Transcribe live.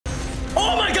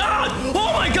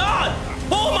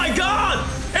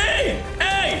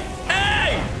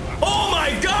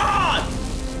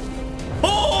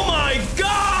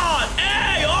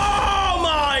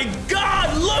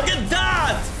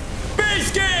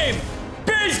game!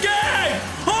 Beast game!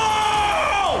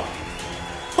 Oh!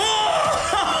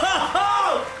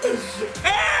 Oh!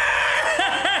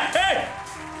 Hey!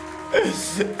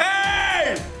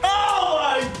 Hey! Oh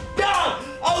my God!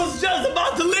 I was just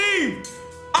about to leave!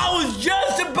 I was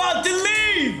just about to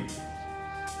leave!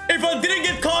 If I didn't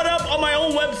get caught up on my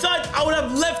own website, I would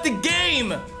have left the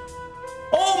game!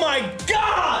 Oh my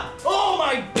God! Oh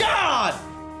my God!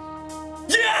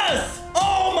 Yes!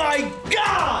 Oh my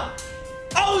God!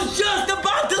 I was just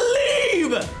about to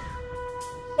leave!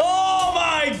 Oh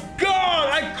my God!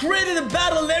 I created a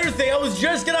battle and everything. I was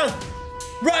just gonna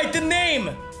write the name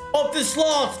of the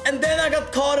slots, and then I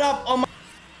got caught up on my...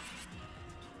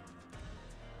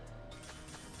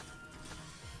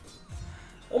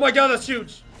 Oh my God, that's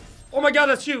huge! Oh my God,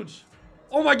 that's huge!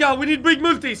 Oh my God, we need big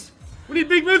multis! We need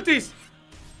big multis!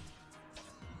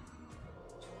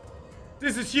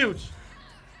 This is huge!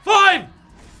 5!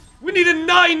 We need a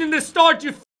 9 in the start,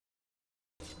 you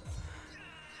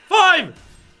 5!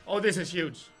 Oh, this is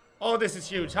huge. Oh, this is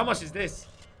huge. How much is this?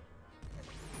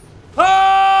 Oh!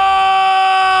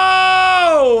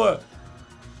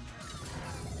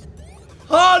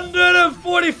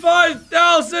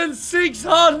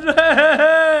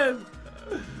 145,600!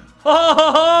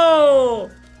 Oh!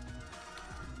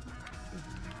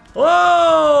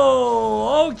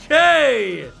 Oh!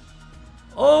 Okay!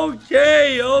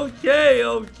 Okay, okay,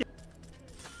 okay.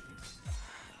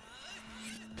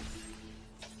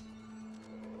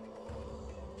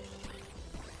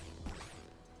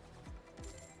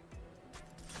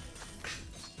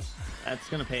 That's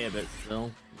gonna pay a bit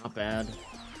still. Not bad.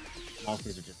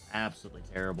 Multis are just absolutely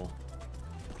terrible.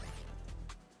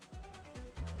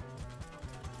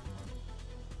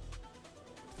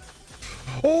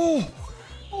 Oh!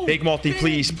 Big multi,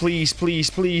 please, please, please,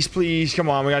 please, please. Come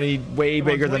on, we gotta need way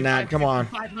bigger than that. Come on.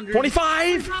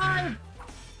 25!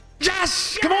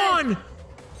 Yes! Come on!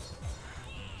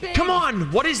 Come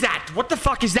on! What is that? What the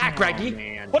fuck is that,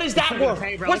 Greggy? What is that worth?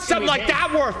 What's something like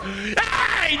that worth?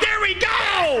 Hey! There we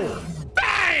go!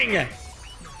 Bang!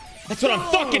 That's what I'm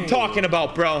fucking talking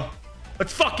about, bro.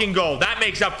 Let's fucking go. That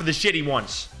makes up for the shitty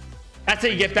ones. That's how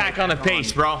you get back on the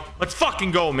pace, bro. Let's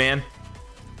fucking go, man.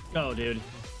 Go, dude.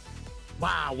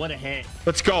 Wow, what a hit.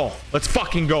 Let's go. Let's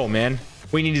fucking go, man.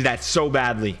 We needed that so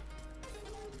badly.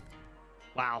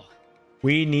 Wow.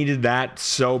 We needed that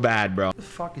so bad, bro. What the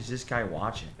fuck is this guy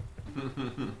watching?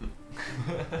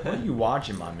 What are you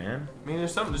watching, my man? I mean,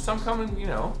 there's some coming, you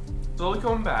know, slowly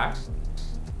coming back.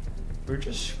 We're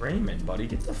just screaming, buddy.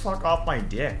 Get the fuck off my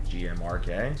dick,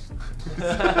 GMRK.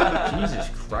 Jesus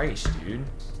Christ, dude.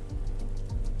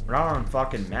 We're not on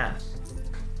fucking meth.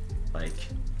 Like,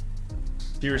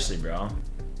 seriously, bro.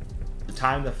 There's a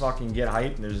time to fucking get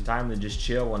hyped, and there's a time to just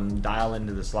chill and dial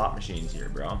into the slot machines here,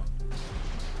 bro.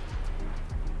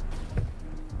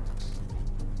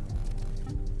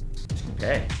 It's gonna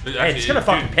pay. Hey, it's gonna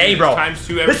fucking pay, bro. This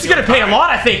is gonna pay a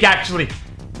lot, I think, actually.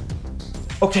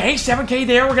 Okay, 7K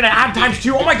there. We're gonna add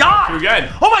 ×2. Oh my God! Pretty good.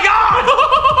 Oh my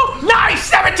God! Nice,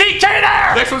 17K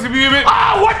there. Next one's gonna be a bit.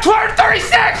 Oh,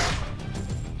 136.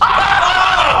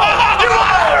 Oh! You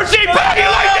energy pay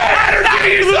like that!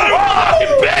 Energy, you little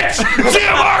fucking bitch!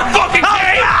 GMR fucking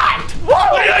K!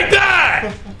 Play like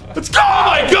that! Let's go! Oh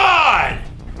my God!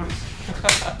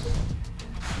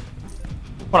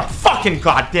 What a fucking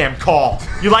goddamn call!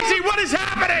 You like? See what is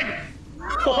happening?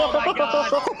 Oh my God.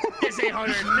 This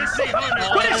 800. This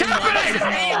 800. What is happening? This is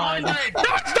 800. No,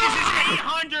 it's not! This is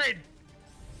 800.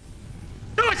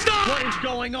 No, it's not! What is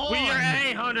going on? We are at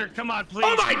 800. Come on, please.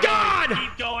 Oh my God!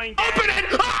 Keep going. Open it!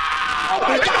 Oh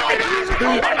my God! It's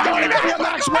gonna be a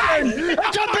max win!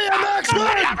 It's gonna be a max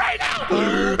win! Right now!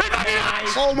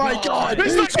 Oh my God!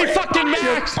 This might be fucking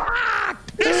max!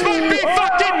 This might be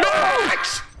fucking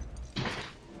max!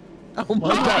 Oh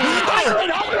my God! Oh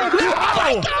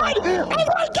my God! Oh my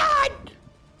God!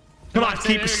 Come on,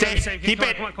 keep it safe. Keep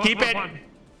it. Keep it.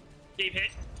 Keep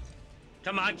it.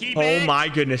 Come on, keep Oh it. my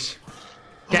goodness.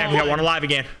 Okay, we got one alive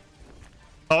again.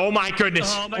 Oh my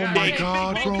goodness. Oh my Big.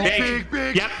 God, bro. Big.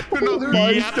 Big. Yep.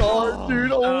 Another Yep. star,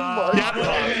 dude. Oh my Yep.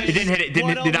 God. It didn't hit it.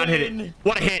 Did not hit it.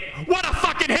 What a hit. What a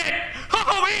fucking hit.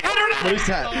 Oh, 800. What is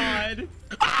that? God.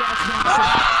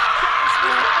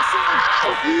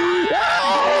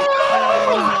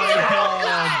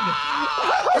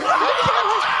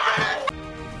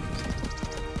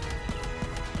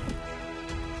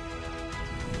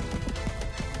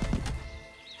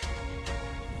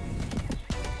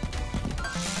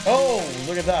 Oh,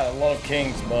 look at that. A lot of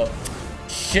kings, but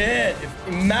shit.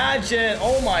 Imagine.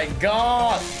 Oh my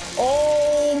God.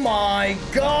 Oh my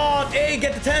God. Hey,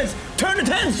 get the 10s. Turn the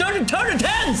 10s. Turn the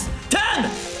 10s. 10.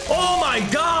 Oh my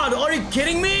God. Are you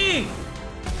kidding me?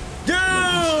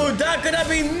 that could have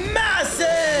been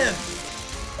massive.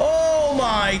 Oh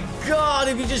my god,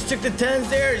 if you just took the 10s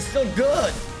there, it's still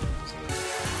good.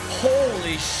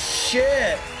 Holy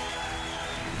shit.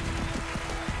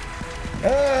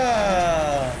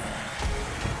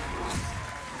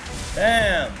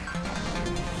 Damn.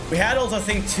 We had also, I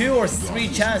think, 2 or 3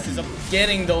 chances of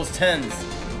getting those 10s.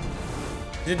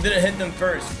 Didn't hit them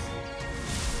first.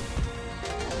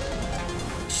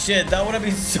 Shit, that would have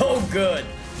been so good.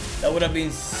 That would have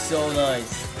been so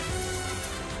nice.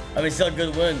 I mean, still a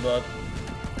good win, but...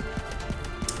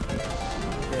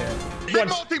 yeah. Big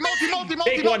multi.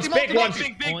 Big ones.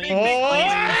 Big.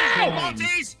 Oh!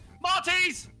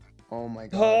 Maltese! Oh my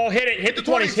god. Oh, hit it. Hit the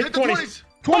 20s. Hit the 20s.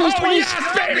 20s, Oh, yes,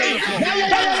 baby!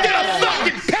 Let's get a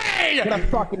fucking paid! Get a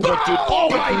fucking hit, dude. Oh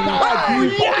my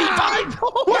god! Yeah.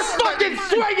 We're fucking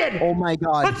swinging! Oh my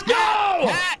god. Let's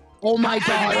go! Oh my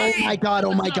god. Oh my god.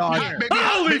 Oh my god.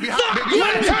 Holy fuck! You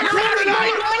wanna turn around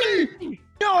tonight?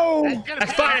 No!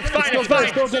 That's fine. It's fine. It's fine.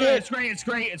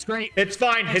 It's great. It's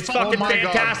fine. It's fucking my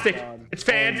God. fantastic. It's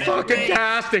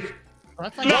fan-fucking-tastic.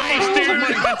 That's like Nice, dude!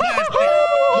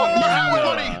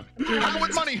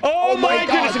 With money. Oh my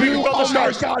goodness, if we can fill the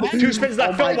stars. God. 2 spins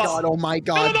left, fill Oh my them god. up. Oh my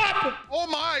Fill god. them up!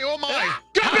 Oh my.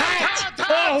 Good hit!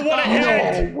 Oh, what a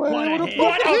hit! What What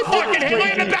a fucking hit! Look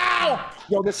at the bow!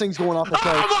 Yo, this thing's going off the Oh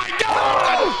charts. my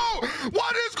god!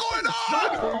 What is going on?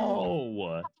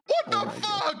 Oh. What the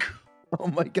fuck? Oh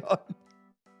my god.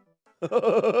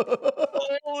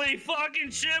 Holy fucking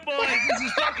shit, boys! This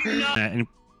is fucking nuts.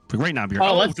 Right now,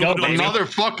 Oh, let's go, baby. Another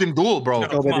fucking duel, bro.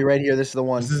 Go, baby, right here. This is the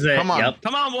one. This is it. Come on. Yep.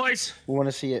 Come on, boys. We want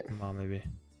to see it. Come on, baby.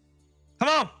 Come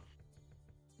on.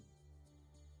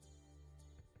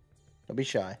 Don't be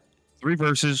shy. 3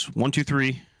 verses. 1, 2,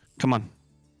 3. Come on.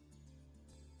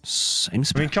 Same I mean,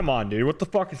 spin. come on, dude. What the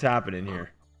fuck is happening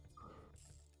here?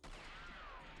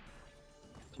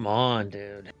 Come on,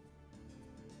 dude.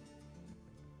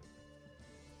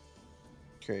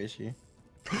 Crazy.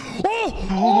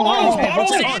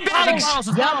 Bottles and bags!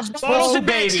 Bottles and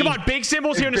bags! baby. Come on, big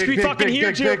symbols here in the Big, street big, fucking big,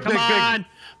 huge big, here. big, Come on.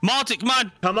 Malty, come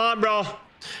on. Come on, bro.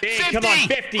 Big, 50, come on,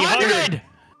 50, 100.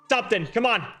 Something, come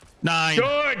on. 9.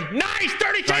 Good. Nice,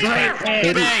 30K there.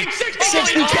 Baby.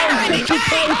 60K.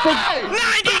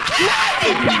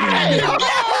 90K!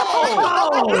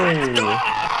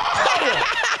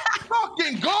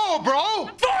 Fucking go, bro.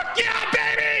 Fuck yeah,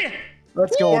 baby.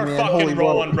 Let's go, We're man. fucking Holy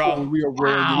rolling, bro. We are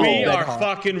rolling. We Red are hot.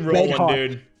 fucking Red rolling, hot.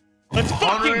 dude. Let's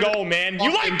fucking go, man.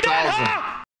 You like that, huh?